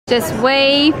Just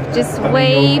wave, just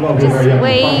wave, just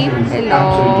wave. Hello.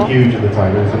 Absolutely huge at the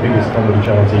time. It was the biggest comedy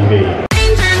show on TV.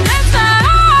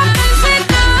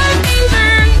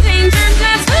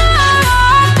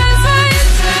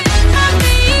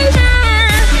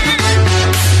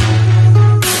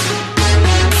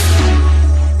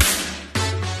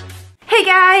 Hey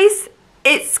guys,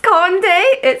 it's con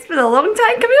day. It's been a long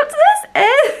time coming up to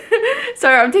this.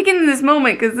 Sorry, I'm taking this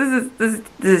moment because this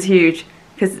is huge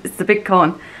because it's the big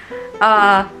con.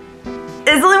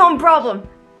 There's only one problem.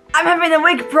 I'm having a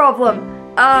wig problem.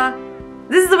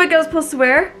 This is the wig I was supposed to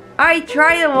wear. I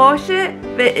tried to wash it,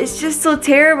 but it's just so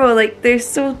terrible. Like there's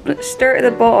so much dirt at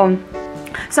the bottom.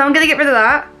 So I'm gonna get rid of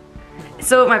that.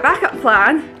 So my backup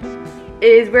plan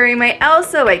is wearing my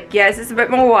Elsa wig. Yes, it's a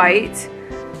bit more white,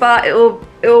 but it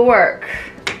will work.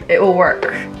 It will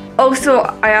work. Also,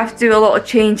 I have to do a lot of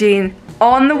changing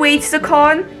on the way to the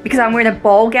con because I'm wearing a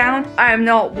ball gown. I am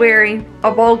not wearing a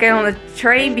ball gown on the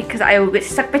train because I will get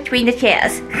stuck between the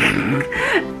chairs.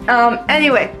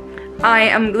 Anyway, I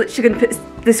am literally gonna put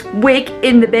this wig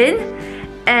in the bin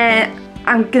and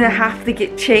I'm gonna have to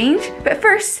get changed. But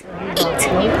first, eat.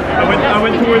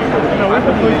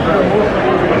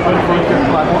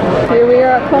 Here we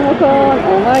are at Comic-Con.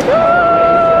 Oh my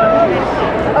god!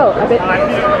 Oh,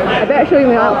 I better show you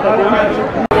my outfit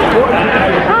now.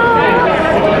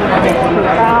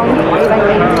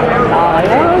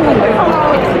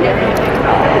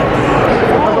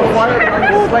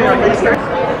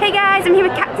 Hey guys, I'm here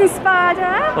with Captain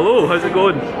Spada. Hello, how's it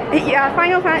going? Yeah,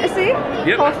 Final Fantasy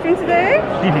costume today.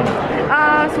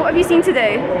 So what have you seen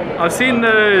today? I've seen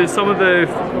some of the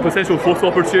potential photo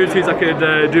opportunities I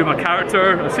could do my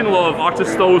character. I've seen a lot of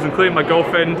artist stalls, including my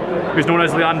girlfriend, who's known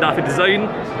as Land of Design.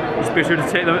 Just be sure to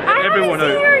take everyone out. I haven't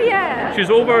seen her yet.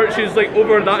 She's like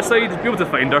over that side. You'll be able to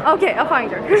find her. Okay, I'll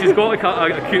find her. She's got like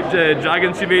a cute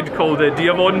dragon she made called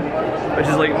Diamond, which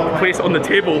is like placed on the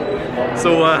table.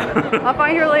 So I'll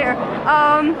find her later.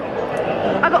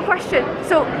 I got a question.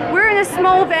 So we're in a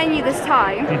small venue this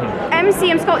time.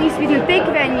 MCM Scotland used to be in the big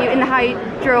venue in the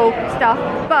hydro stuff,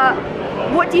 but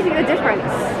what do you think the difference?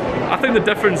 I think the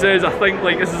difference is, I think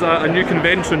like this is a new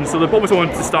convention, so they've always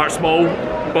wanted to start small,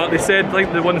 but they said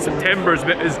like the one in September is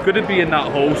going to be in that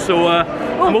hall, so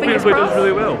I'm hoping it does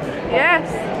really well. Yes.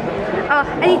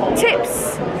 Any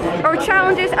tips or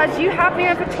challenges, as you have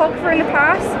been a photographer in the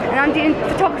past, and I'm doing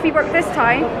photography work this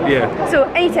time? Yeah. So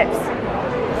any tips?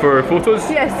 For photos?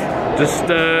 Yes. Just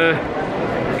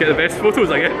get the best photos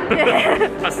I get. Yeah.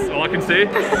 That's all I can say.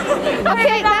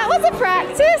 Okay, that was a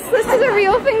practice. This is a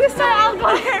real thing this time.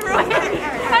 I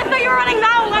thought you were running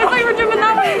that way. I thought you were jumping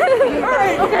that way.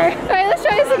 Alright, okay. Alright, let's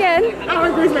try this again.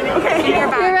 Okay, you're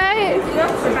right.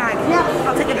 The bag. Yeah,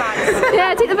 I'll take the bags.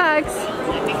 Yeah, take the bags.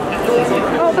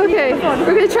 Okay,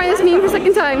 we're gonna try this meme for a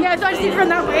second time. Yeah, so I just need to run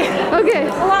that way. Okay.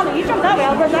 Well, you jump that way,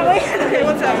 I'll run that way. Okay,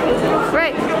 what's up?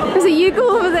 Right, so you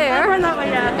go over there. I'll run that way,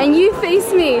 yeah. And you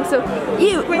face me. So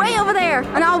you way over there,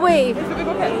 and I'll wave.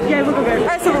 Yeah, we'll go there.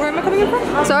 Alright, so where am I coming in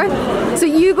from? Sorry? So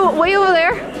you go way over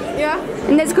there. Yeah.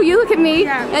 And let's go, you look at me,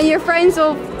 yeah. And your friends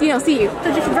will, see you.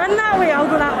 So just run that way, I'll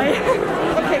go that way.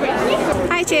 Okay, wait.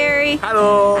 Hi, Cherry.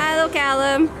 Hello. Hello,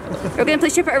 Callum. We're going to play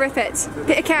Stripper or Rip It.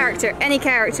 Pick a character, any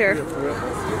character.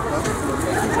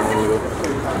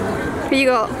 Who you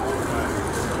got?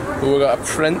 We got a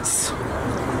prince.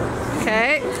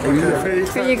 Okay.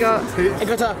 Who you got?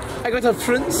 I got a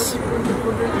prince.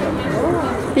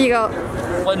 Who you got?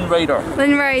 Lynn Rider.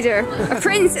 Lynn Rider. A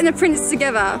prince and a prince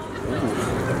together.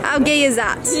 How gay is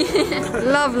that?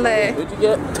 Lovely. Who'd you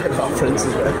get? I got a prince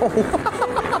as well.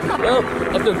 Well,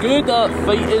 if they're good at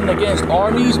fighting against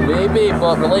armies, maybe,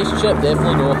 but relationship,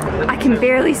 definitely no. I can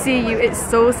barely see you. It's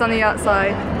so sunny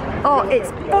outside. Oh,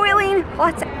 it's boiling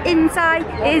hot inside.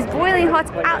 It is boiling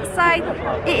hot outside.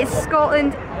 It is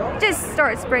Scotland. Just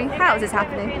started spring. How is this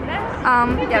happening? Yeah, I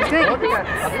was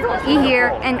gonna eat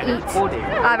here and eat.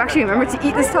 I've actually remembered to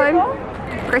eat this time.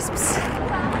 Crisps.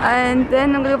 And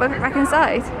then I'm gonna go back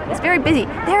inside. It's very busy.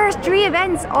 There's 3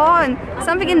 events on.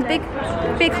 Something in the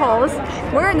big halls.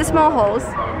 We're in the small halls.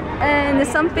 And there's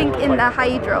something in the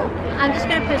hydro. I'm just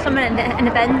gonna put someone in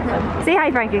the bin. Say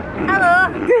hi, Frankie. Hello.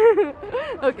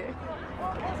 Okay.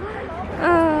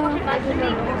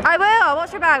 I will. I'll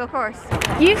watch your bag, of course.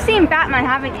 You've seen Batman,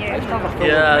 haven't you?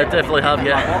 Yeah, I definitely have,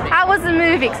 yeah. How was the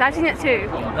movie? Because I've seen it too.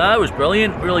 That was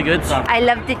brilliant, really good. I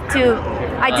loved it too.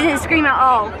 I didn't scream at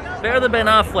all. Better than Ben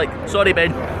Affleck. Sorry,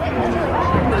 Ben.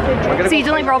 So you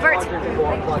don't like Robert?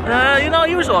 You know,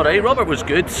 he was alright. Robert was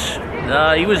good.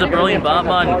 He was a brilliant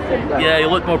Batman. Yeah, he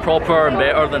looked more proper and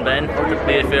better than Ben, to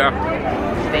be fair.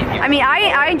 I mean,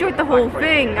 I enjoyed the whole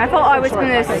thing. I thought I was going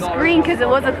to scream because it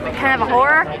was a kind of a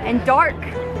horror and dark.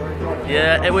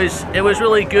 Yeah, it was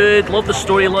really good. Loved the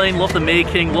storyline, loved the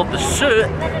making, loved the suit,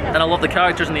 and I loved the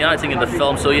characters and the acting in the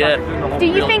film. So yeah. Do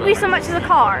you think we so much as a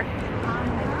car?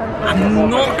 I'm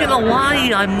not gonna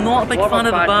lie, I'm not a big fan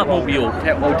of the Batmobile.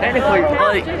 Well, technically,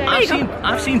 Like,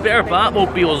 I've seen better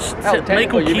Batmobiles.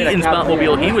 Michael Keaton's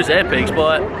Batmobile, he was epic,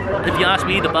 but if you ask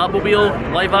me, the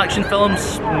Batmobile live action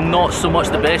films, not so much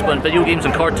the best, but in video games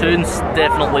and cartoons,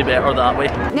 definitely better that way.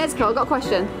 Nezco, I've got a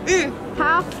question.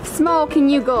 How small can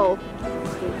you go?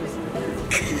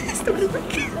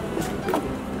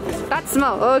 That's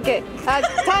small, okay.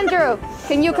 Tanjiro,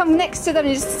 can you come next to them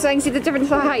and just so I can see the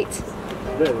difference in height?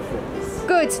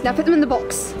 Good, now put them in the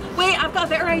box. Wait, I've got a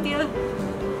better idea.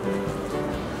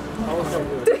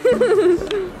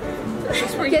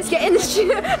 Yes, get in the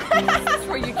chair. That's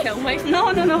where you kill me. No.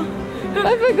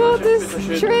 I forgot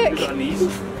this trick.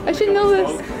 I should know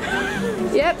this.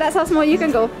 Yep, that's how small you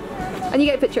can go. And you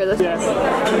get a picture of this. Yes.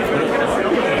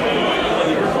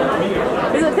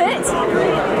 Does it fit?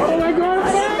 Oh my god,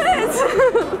 it fits!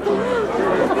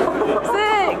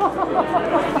 Sick!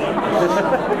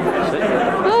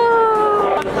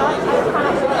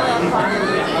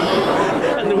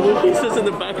 And the little pieces in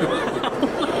the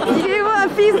background. You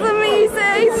want a piece of me, he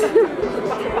says?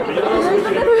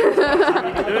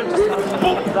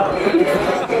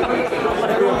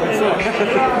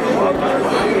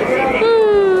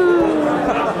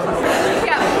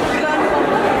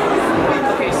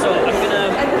 okay, so I'm gonna.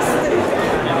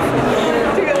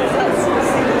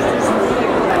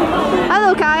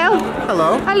 Hello, Kyle.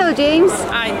 Hello. Hello, James.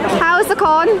 Hi. How's the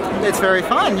con? It's very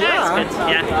fun, yeah. It's good,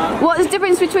 yeah. What's the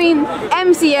difference between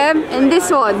MCM and this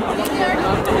one?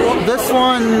 This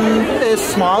one is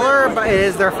smaller, but it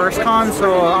is their first con,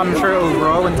 so I'm sure it will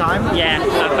grow in time. Yeah,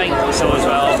 I think so as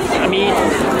well. I mean,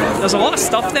 there's a lot of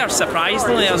stuff there,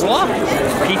 surprisingly. There's a lot of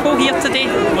people here today,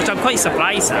 which I'm quite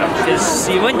surprised at, because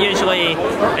you wouldn't usually,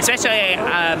 especially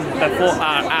before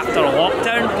after a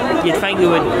lockdown, you'd think there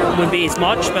wouldn't be as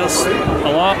much, but there's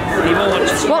a lot of people.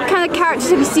 What kind of characters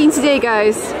have you seen today,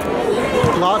 guys?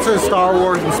 Lots of Star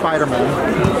Wars and Spider-Man.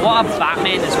 A lot of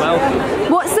Batman as well.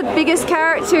 What's the biggest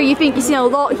character you think you've seen a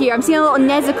lot here? I'm seeing a lot of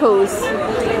Nezicos.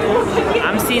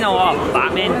 I'm seeing a lot of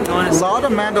Batman, A honestly. lot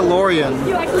of Mandalorian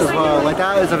as well. Like,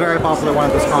 that is a very popular one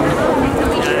at this con.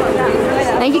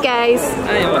 Thank you, guys.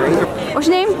 Anyway. What's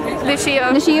your name?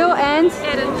 Lucia. Nishio and?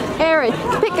 Erin.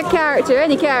 Pick a character,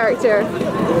 any character.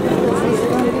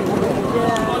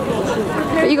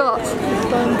 What you got?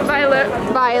 Violet.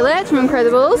 Violet from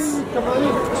Incredibles.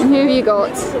 And who have you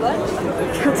got?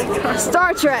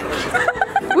 Star Trek.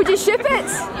 Would you ship it?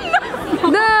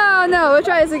 No, we'll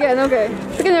try this again, okay.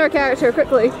 Pick another character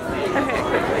quickly.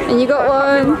 Okay. And you got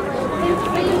one.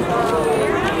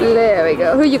 There we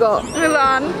go. Who you got?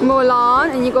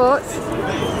 Mulan. And you got?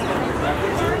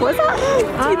 What's that?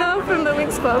 Tina from the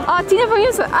Winx Club. Tina from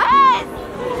Winx Club. Ah!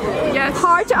 Yes.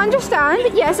 Hard to understand,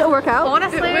 but yes, it'll work out.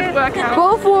 Honestly, it would work out.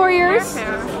 Both warriors.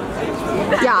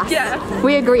 Yeah.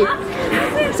 We agree.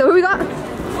 So who we got?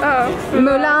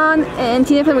 Mulan and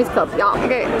Tina from the Winx Club. Yeah.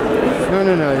 Okay. No,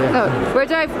 yeah. No. Where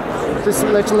do I? Just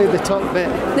literally the top bit.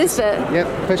 This bit. Yep,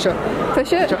 push up.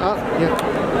 Push it. Push it up, yep.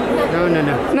 No.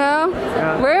 No.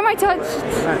 Where am I touched?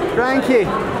 Frankie.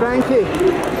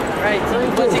 Right.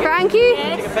 Frankie?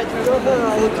 Take a picture of her,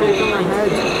 I'll take my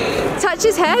head. Touch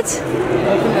his head?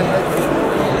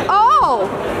 Oh!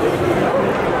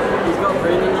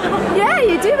 Yeah,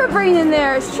 you do have a brain in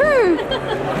there, it's true.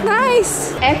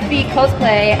 Nice. FB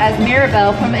cosplay as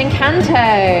Mirabelle from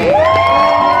Encanto.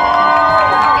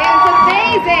 It's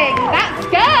amazing. That's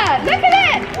good. Look at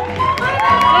it.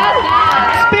 Well done.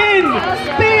 Spin! Look at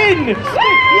it.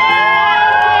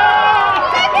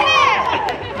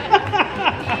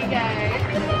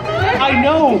 I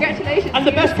know! Congratulations. And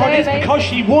the best part is, because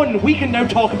she won, we can now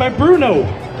talk about Bruno.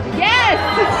 Yes.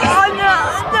 Oh no.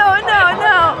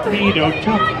 We don't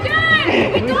talk.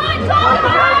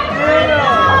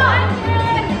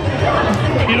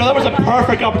 You know, that was a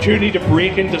perfect opportunity to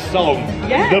break into song.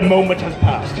 Yeah. The moment has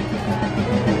passed.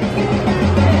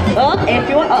 Oh, if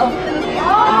you want.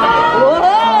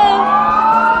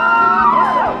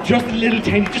 Just a little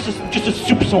tiny, just a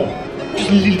soup song. Just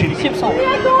a little tiny soup song.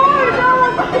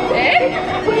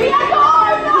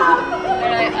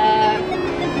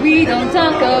 We don't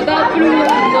talk about Bruno,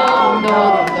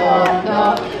 no.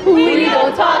 We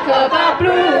don't talk about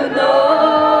Bruno.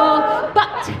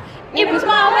 But it was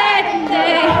my wedding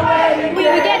day. We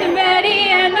were getting ready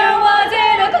and there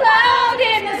wasn't a cloud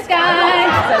in the sky.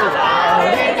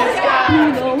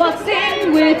 Bruno walks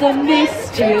in with a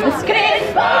mysterious grin.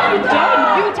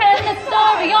 You tell the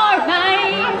story or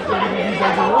mine.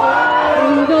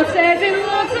 Bruno says it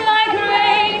looks like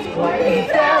rain.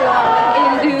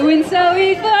 rain, so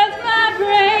it floods my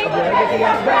brain.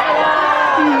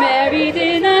 Married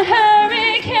in a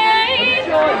hurricane.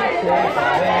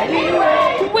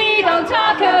 We don't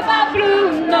talk about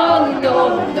blue, no,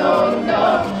 no, no,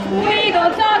 no. We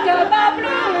don't talk about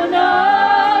blue,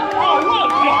 no.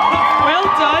 Well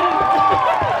done.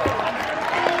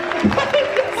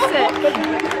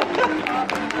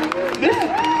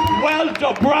 Well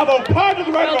done, bravo! Part of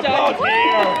the round of applause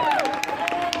here.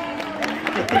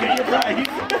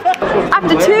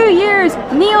 After 2 years,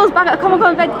 Neil's back at a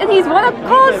Comic-Con event and he's won a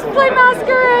cosplay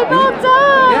masquerade. Well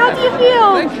done! How do you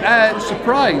feel?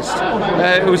 Surprised.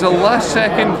 It was a last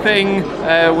second thing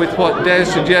with what Des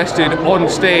suggested on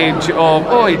stage of,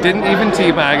 oh, he didn't even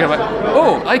teabag. I'm like,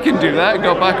 oh, I can do that.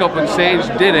 Got back up on stage,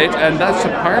 did it, and that's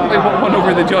apparently what won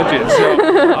over the judges. So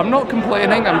I'm not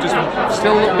complaining, I'm just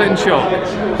still a little bit in shock.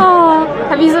 Oh,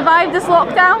 have you survived this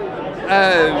lockdown?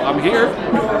 I'm here.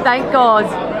 Thank God.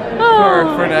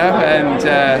 For now, and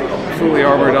fully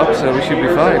armoured up, so we should be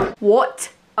fine. What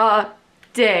a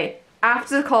day.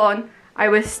 After the con, I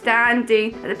was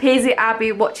standing at the Paisley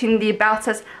Abbey watching the About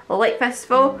Us Light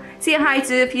Festival, saying hi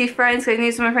to a few friends because I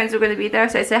knew some of my friends were going to be there,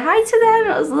 so I said hi to them.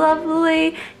 It was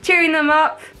lovely, cheering them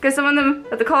up, because some of them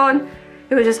at the con,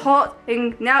 it was just hot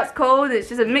and now it's cold. It's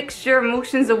just a mixture of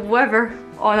emotions of weather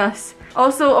on us.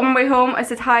 Also, on my way home, I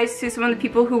said hi to some of the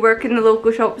people who work in the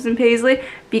local shops in Paisley,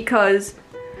 because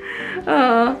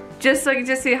just so I can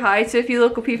just say hi to a few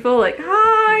local people, like,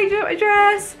 hi, do you want my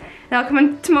dress? And I'll come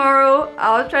in tomorrow.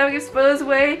 I'll try to give spoilers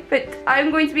away, but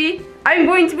I'm going to be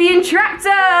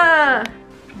Entrapia!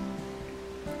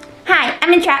 Hi,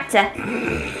 I'm Entrapia.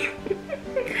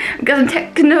 I've got some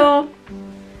techno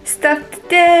stuff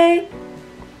today.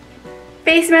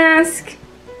 Face mask.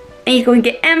 I need to go and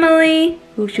get Emily,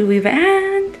 who should leave a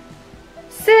hand.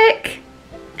 Sick.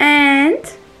 And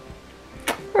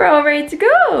we're all ready to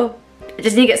go. I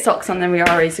just need to get socks on, then we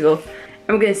are ready to go.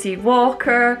 And we're going to see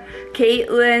Walker,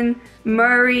 Caitlin,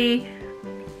 Murray,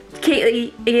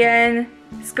 Kaylee, Ian,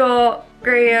 Scott,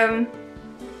 Graham,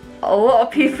 a lot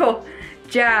of people.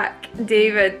 Jack,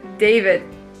 David,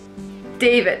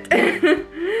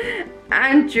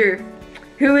 Andrew,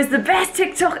 who is the best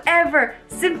TikTok ever,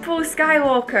 Simple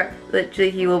Skywalker.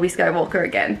 Literally, he will be Skywalker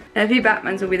again. And a few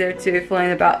Batmans will be there too,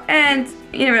 flying about. And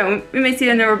you never know, we may see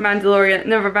another Mandalorian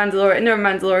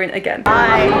again.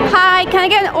 Hi, can I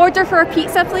get an order for a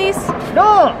pizza, please?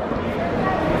 No!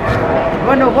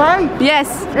 Wanna why?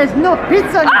 Yes. There's no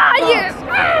pizza. Ah, yes!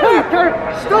 Peter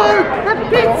stole the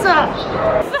pizza!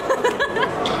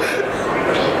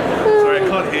 Sorry, I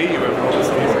can't hear you over all this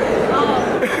music.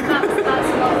 Oh, that's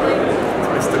lovely.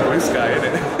 It's the blue sky,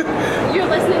 isn't it? You're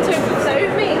listening to it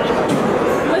without me.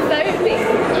 Without me.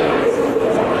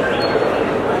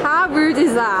 How rude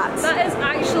is that? That is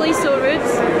actually so rude.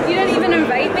 You didn't even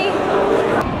invite me.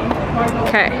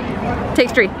 Okay.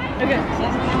 Takes 3. Okay.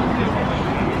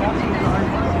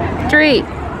 3,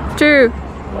 2,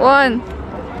 1.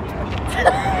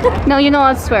 No, you're not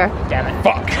allowed to swear. Damn it.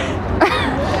 Fuck.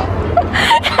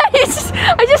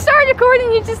 I just started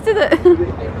recording, you just did it.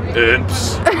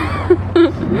 Oops.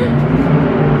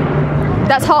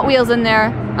 That's Hot Wheels in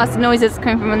there. That's the noises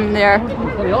coming from in there.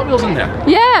 Are the Hot Wheels in there?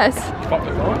 Yes. Fuck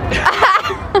it.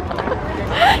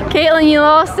 Caitlin, you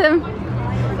lost him.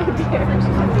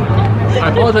 I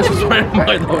apologize for swearing,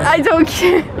 by the way. I don't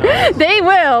care. They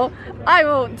will. I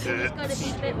won't.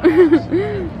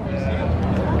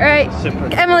 Alright,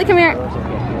 Emily, come here.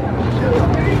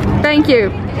 Thank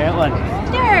you. Caitlin.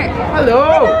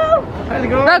 Hello! How's it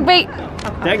going? Rugby.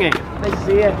 Dang it. Nice to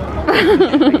see you.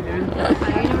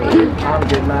 I'm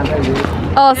good, man. How are you?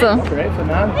 Awesome. Great for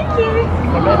man. Thank you. I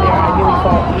really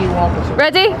thought he wanted to.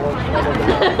 Ready?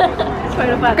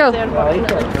 Go.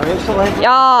 Excellent.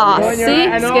 Yeah, see?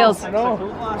 Skills. I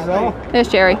know. There's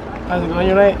Jerry. How's it going?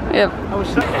 You right? Yep.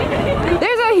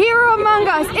 There's a hero among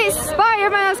us. It's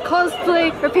Spider-Man's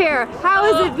cosplay repair. How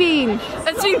has it been?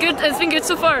 It's been good. It's been good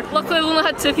so far. Luckily, I've only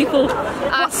had 2 people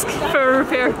ask for a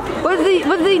repair. What do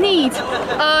they need?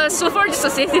 So far, just a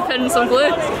safety pin and some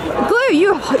glue. Glue?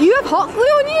 You have hot glue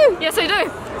on you? Yes, I do.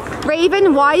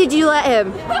 Raven, why did you let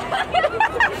him?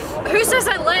 Who says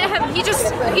I let him? He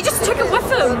just took it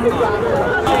with him.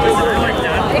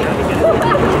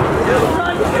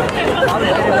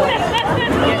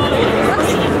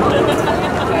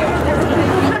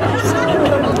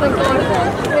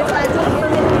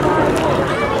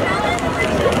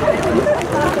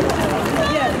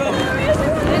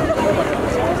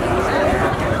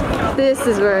 This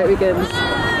is where it begins.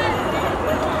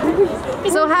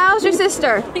 So how's your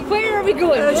sister? Where are we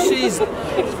going? She's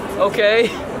okay.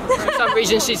 For some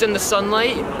reason she's in the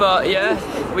sunlight, but yeah,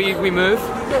 we move.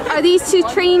 Are these two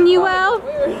training you well?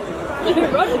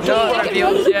 Not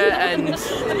revealed yet, and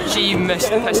she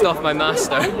pissed off my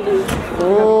master.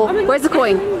 Oh, where's the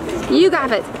coin? You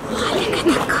got it. Oh, look at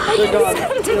that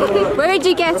coin. Where did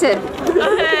you get it?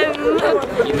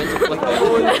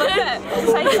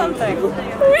 Say something.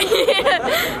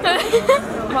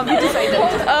 What have you decided?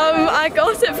 I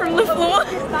got it from the floor.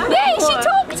 Yay, she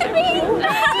talked to me!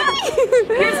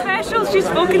 You're special, she's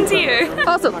spoken to you.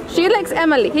 Also, she likes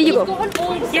Emily. Here you go.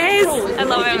 Yes, I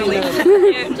love Emily.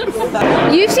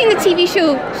 You've seen the TV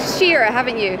show Shera,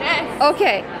 haven't you? Yes.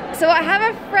 Okay, so I have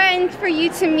a friend for you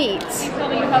to meet. Please tell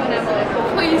me you have an Emily.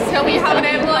 Please tell me you have an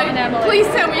Emily. Please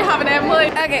tell me you have an Emily.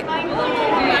 Okay. Thank you.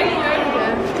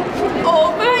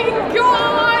 Oh my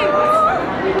god!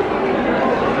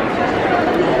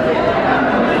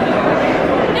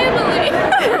 Emily!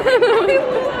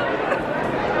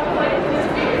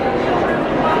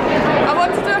 I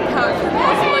want to do a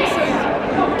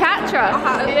Catra?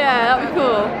 Yeah, that'd be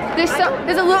cool.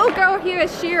 There's a little girl here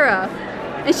as Shera,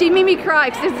 and she made me cry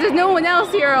because there's no one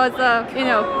else here as you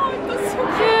know. Oh, that's so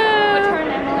cute.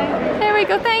 Yeah. There we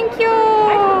go, thank you.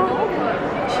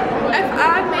 If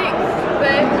I make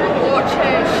them watch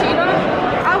Shera,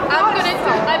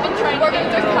 I've been trying to get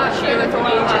to catch Shera for a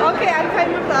while. Okay, I'm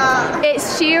fine with that. It's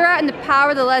Shera and the Power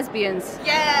of the Lesbians.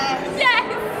 Yes! Yes!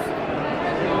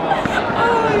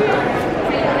 Oh,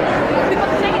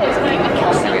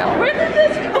 yeah. Where did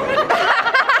this come from?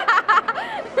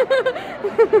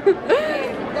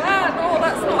 No,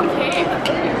 that's not a cape.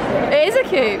 It is a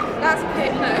cape. That's a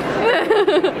cape now.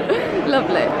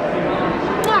 Lovely.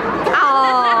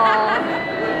 Aww.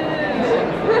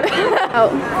 Oh.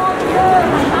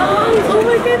 Oh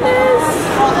my goodness.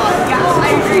 I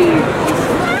agree.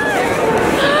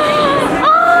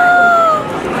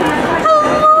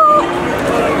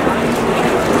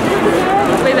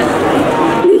 Wait a minute.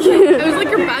 It was like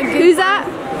your bag. Who's that?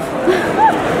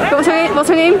 What's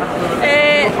her name?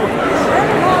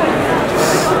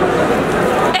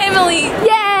 Emily.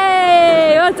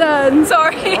 Yay! Well done.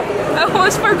 Sorry, I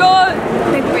almost forgot.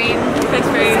 Big brain. Big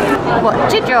brain. What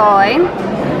did you join?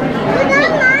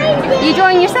 You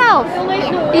join yourself?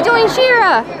 You join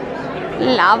Shera?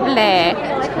 Lovely.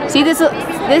 See this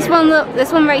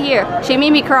one right here? She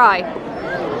made me cry.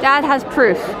 Dad has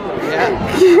proof.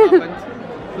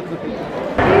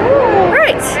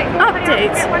 Right,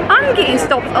 update. I'm getting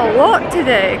stopped a lot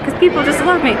today because people just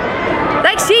love me.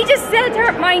 Like she just said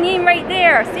my name right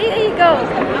there. See, there you go.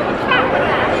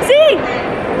 See?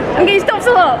 I'm getting stopped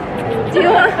a lot. Do you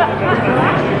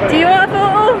want a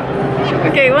photo?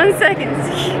 Okay, 1 second.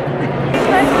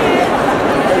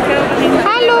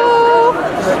 Hello!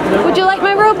 Would you like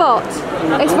my robot?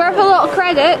 It's worth a lot of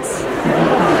credits.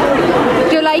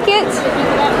 Do you like it?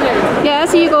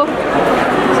 Yes, here you go.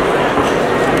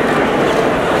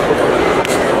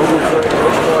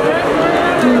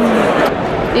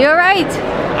 You alright?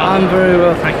 I'm very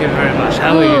well, thank you very much.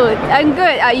 How are you? I'm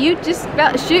good. Are you just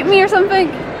about to shoot me or something?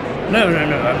 No, I'm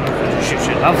not going to shoot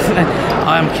you, love.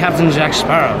 I'm Captain Jack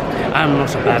Sparrow. I'm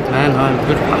not a bad man, I'm a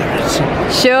good pirate.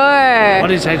 Sure.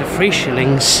 What is 3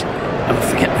 shillings? I will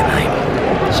forget the name.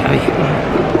 Shall we?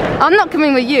 I'm not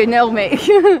coming with you, no mate.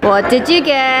 What did you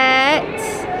get?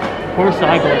 Of course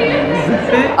I got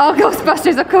these. Oh,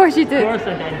 Ghostbusters, of course you did. Of course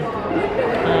I did.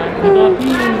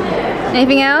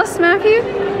 Anything else, Matthew?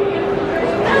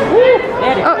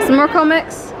 Oh, some more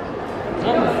comics.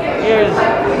 Here's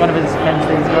one of his pen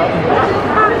things about.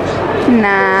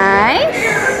 Nice.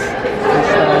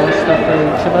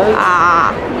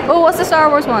 Ah. Oh, what's the Star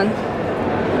Wars one?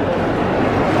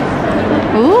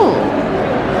 Ooh.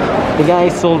 The guy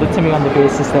sold it to me on the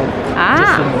basis that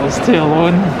just those 2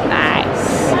 alone.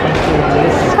 Nice.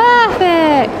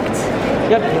 Perfect.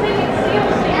 Yep.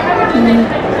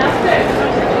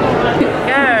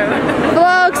 Go.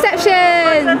 Hello, Exception.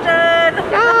 Yes.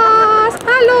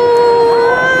 Hello.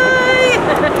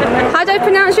 Hi. How do I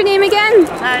pronounce your name again?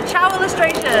 Ciao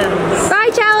Illustrations. Bye,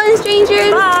 Ciao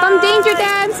Illustrations. Bye. From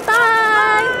Dangerdebbs.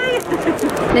 Bye.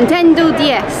 Nintendo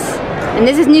DS. And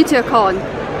this is new to a con.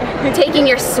 Taking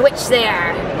your Switch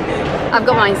there. I've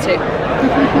got mine too.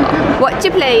 What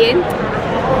you playing?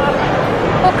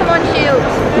 Pokemon Shield.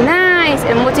 Nice.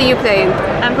 And what are you playing?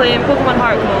 I'm playing Pokemon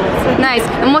Heart Gold. Nice.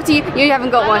 And what do you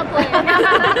haven't got one.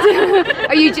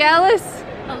 Are you jealous?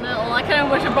 A little. I kind of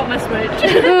wish I brought my Switch.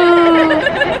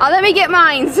 Oh, let me get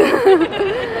mine.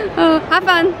 Oh, have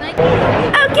fun.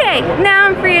 Okay, now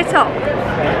I'm free to talk.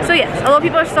 So yes, a lot of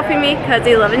people are stopping me because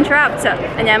they live in Entrapia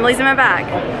and Emily's in my bag.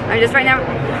 I'm just right now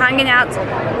hanging out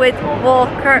with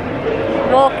Walker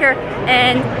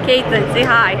and Caitlin. Say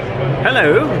hi.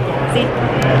 Hello. See?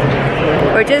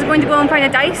 We're just going to go and find a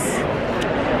dice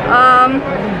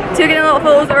Taking a lot of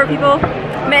photos of our people.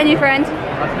 Met a new friend.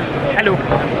 Hello.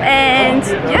 And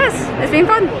yes, it's been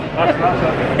fun.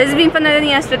 This has been funner than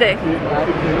yesterday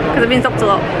because I've been stopped a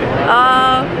lot.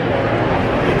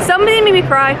 Somebody made me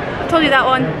cry. I told you that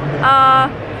one.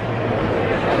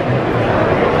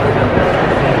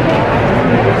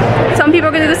 Some people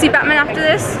are going to go see Batman after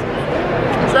this,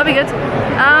 so that'll be good.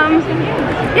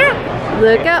 Yeah.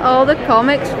 Look at all the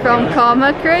comics from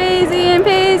Comma Crazy and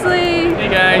Paisley. Hey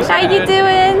guys. How you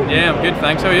doing? Yeah, I'm good,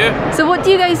 thanks. How are you? So what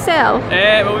do you guys sell?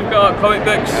 Well, we've got comic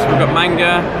books, we've got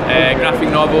manga, graphic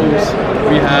novels,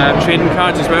 we have trading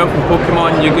cards as well from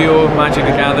Pokemon, Yu-Gi-Oh, Magic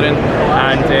the Gathering,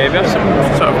 and we have some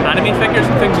sort of anime figures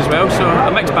and things as well, so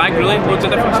a mixed bag really, loads of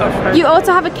different stuff. You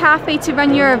also have a cafe to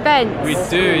run your events? We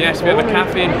do, yes. We have a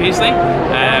cafe in Paisley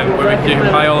where you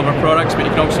can buy all of our products, but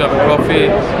you can also have a coffee,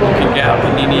 you can get a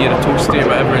panini or a toasty or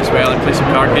whatever as well, and play some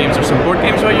card games or some board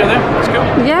games while you're there. It's cool.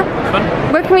 Yeah. It's fun.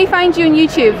 Where can we find you on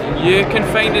YouTube? You can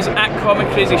find us at Comic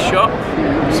Crazy Shop.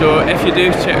 So if you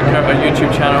do check out our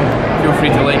YouTube channel, feel free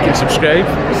to like and subscribe.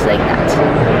 Just like that.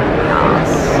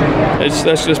 Nice.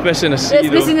 That's just missing a C. It's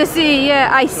missing a C, yeah,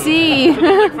 I see.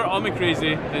 Look for Comic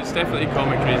Crazy. It's definitely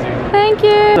Comic Crazy. Thank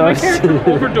you. My character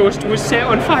overdosed, was set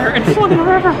on fire and flung in the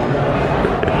river.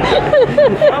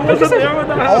 I wasn't there when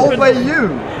that happened. All by you?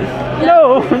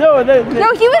 No, he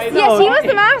was. Yes, he was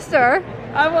the master.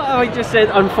 I just said,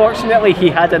 unfortunately, he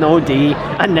had an OD,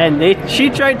 and then she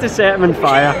tried to set him on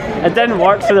fire. It didn't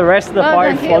work, so the rest of the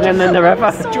party flung him in the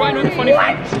river. Do you want to know the funny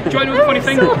thing? Do you want to know the funny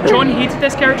thing? John hated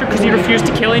this character because he refused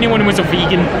to kill anyone who was a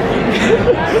vegan.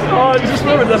 Oh, I just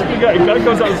remember this guy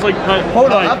comes out and was like,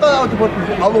 hold on, I thought that was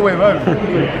the other way around.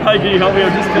 Hi, can you help me?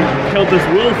 I've just killed this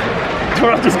wolf.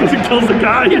 Toraf just goes and kills the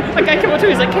guy. Yeah, a guy came up to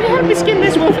me, he's like, can you help me skin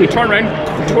this wolf? He turned around,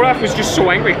 Toraf was just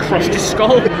so angry, crushed his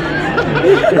skull.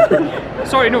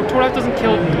 Sorry, no, Toraf doesn't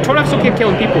kill, Toraf's okay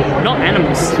killing people, not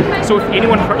animals. So if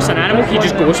anyone hurts an animal, he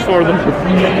just goes for them.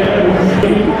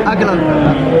 I can understand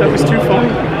that. That was too fun.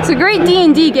 It's a great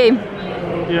D&D game.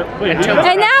 Yeah. Wait,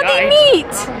 and now they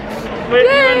meet! Wait,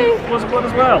 Ewan was blood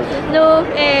as well? No,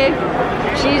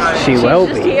 she's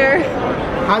just here.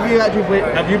 Have you actually played?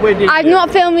 Have you played D&D? I'm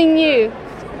not filming you.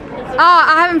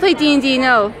 I haven't played D&D,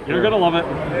 no. You're gonna love it.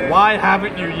 Why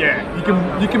haven't you yet?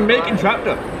 You can make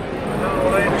Entrapia.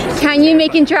 Can you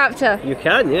make Entrapia? You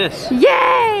can, yes.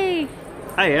 Yay!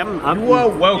 You are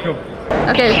welcome.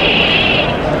 Okay.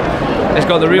 It's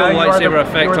got the real lightsaber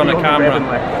effect on the camera.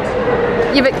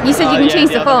 Yeah, but you said you can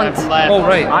change the font. Oh,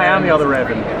 right. I am the other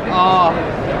Revan. Oh,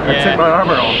 I took my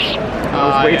armor off. It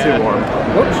was way too warm.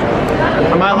 Whoops.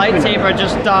 My lightsaber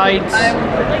just died.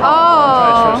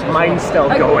 Oh. Mine's still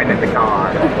going in the car.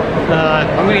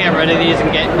 I'm gonna get rid of these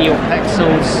and get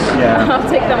NeoPixels. Yeah. I'll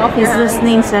take them off. He's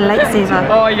listening to the lightsaber.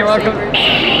 Oh, you're welcome.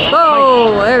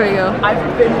 Whoa, there we go.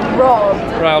 I've been robbed.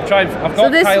 Right, I'll try. I've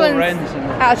got Kylo Ren's.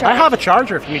 I have a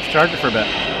charger if you need to charge it for a bit.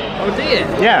 Oh, do you?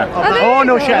 Yeah. Oh,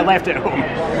 no shit, I left it at home.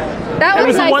 That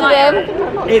was nice of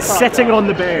them. It's sitting on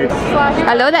the bed.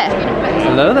 Hello there.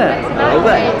 Hello there. Hello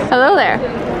there. Hello there.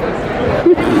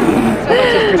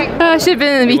 I should have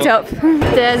been in the meetup.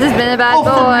 Des has been a bad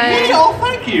boy. Oh,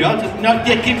 thank you. I'm not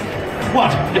getting.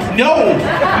 What? No!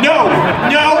 No!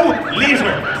 No!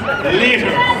 Later!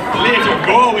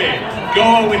 Go away! Go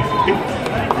away!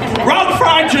 Wrong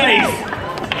franchise!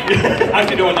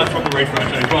 Actually, no, that's from the right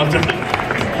franchise.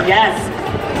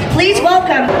 Yes. Please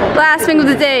welcome. Last thing of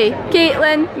the day,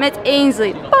 Caitlin met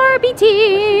Ainsley. Barbie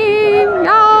team.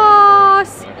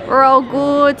 Yes. We're all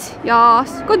good.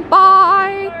 Yes.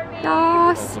 Goodbye.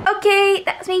 Yes. Okay,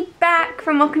 that's me back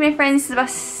from welcoming my friends to the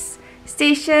bus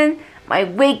station. My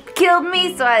wig killed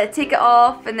me, so I had to take it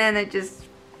off, and then I just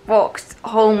walked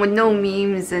home with no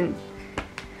memes and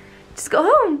just got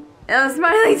home. And I was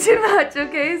smiling too much,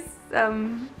 okay?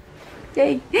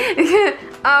 Yay.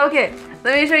 Okay,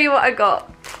 let me show you what I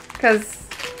got, because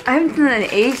I haven't done it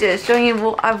in ages, showing you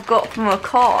what I've got from a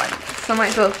con, so I might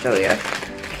as well show you.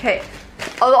 Okay,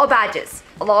 a lot of badges.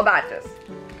 I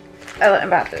like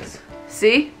badges.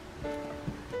 See?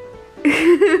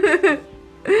 It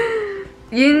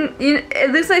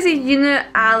looks like a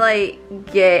ally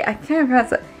gay. I can't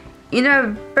pronounce it.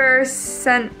 Universals.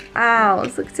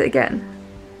 Let's look at it again.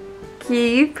 Can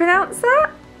you pronounce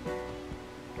that?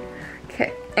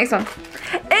 Okay, next one.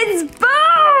 It's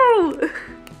Bo!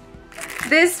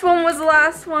 This one was the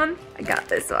last one. I got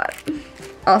this one.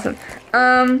 Awesome.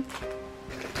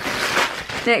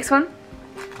 Next one.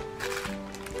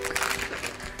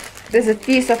 There's a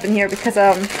few stuff in here because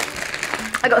I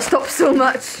got stopped so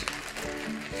much.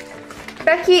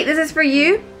 Becky, this is for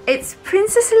you. It's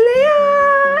Princess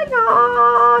Leia.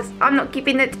 Yes. I'm not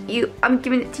keeping it to you. I'm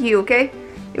giving it to you, okay?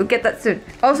 You'll get that soon.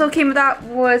 Also came with that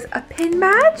was a pin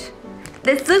badge.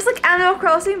 This looks like Animal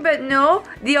Crossing, but no.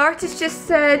 The artist just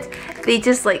said they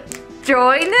just like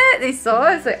drawing it. They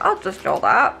saw it. It's like, I'll just draw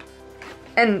that.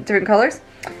 In different colors.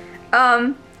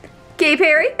 Katy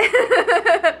Perry.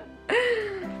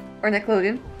 Or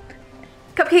Nickelodeon.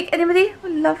 Cupcake, anybody? Oh,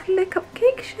 lovely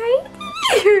cupcake, shiny.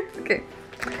 Okay.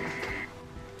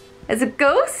 It's a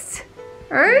ghost.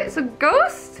 Alright, it's a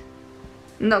ghost.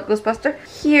 Not Ghostbuster.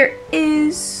 Here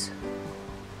is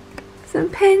some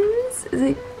pins. Is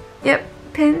it? Yep,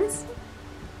 pins.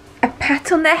 A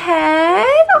pat on the head.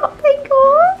 Oh my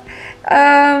god.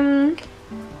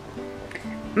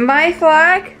 My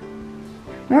flag.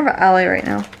 More of an ally right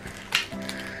now.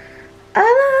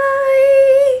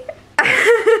 Ally.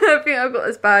 I think I've got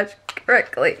this badge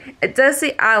correctly. It does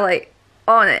say ally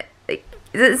on it. Like,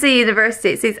 it doesn't say university.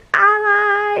 It says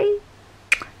ally.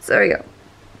 So there we go.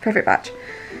 Perfect badge.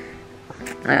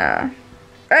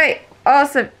 Right.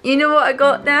 Awesome. You know what I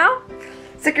got now?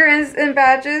 Stickers and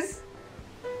badges.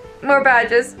 More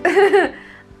badges.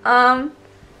 I'm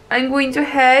going to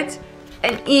head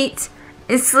and eat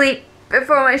and sleep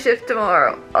before my shift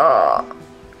tomorrow. Oh,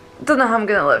 don't know how I'm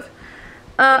gonna live.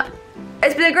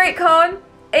 It's been a great con.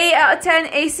 8 out of 10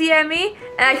 ACME,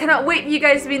 and I cannot wait for you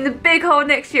guys to be in the big hall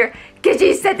next year. Cause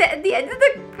you said that at the end of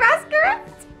the masquerade.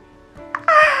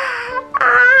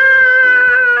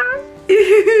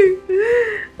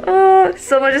 Oh,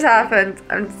 so much has happened.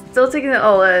 I'm still taking it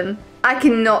all in. I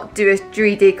cannot do a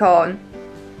 3-day con.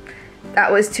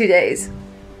 That was 2 days.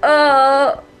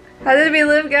 Oh, how did we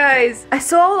live, guys? I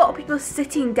saw a lot of people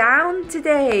sitting down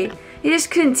today. You just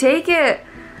couldn't take it.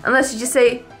 Unless you just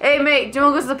say, hey mate, do you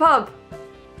want to go to the pub?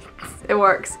 It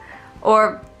works.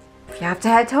 Or, if you have to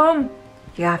head home,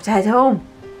 you have to head home.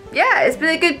 Yeah, it's been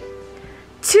a good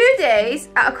 2 days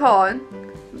at a con.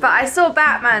 But I saw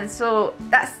Batman, so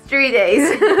that's 3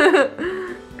 days.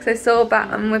 Because I saw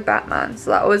Batman with Batman,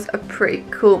 so that was a pretty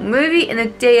cool movie. And a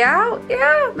day out,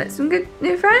 yeah, met some good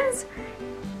new friends.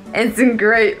 And some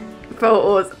great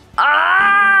photos.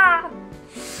 Ah!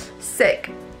 Sick.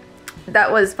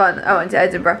 That was fun. I went to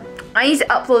Edinburgh. I need to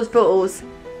upload photos.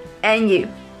 And you.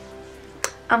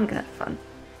 I'm gonna have fun.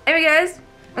 Anyway guys,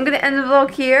 I'm gonna end the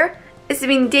vlog here. This has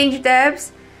been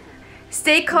Dangerdebbs.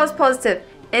 Stay cos positive.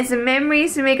 And some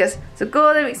memories to make us. So go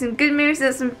out and make some good memories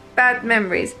and some bad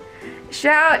memories.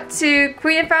 Shout out to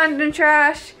Queen of Fandom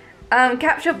Trash,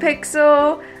 Capsule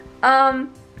Pixel,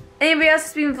 anybody else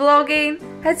that's been vlogging,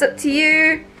 heads up to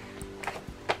you.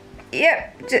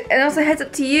 Yep, and also heads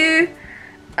up to you.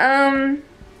 Yeah,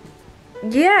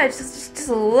 just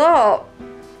a lot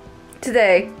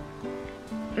today.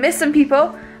 Missed some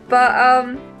people, but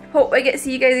hope I get to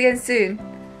see you guys again soon.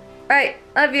 Right,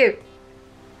 love you.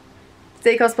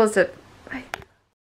 Stay cos positive. Bye.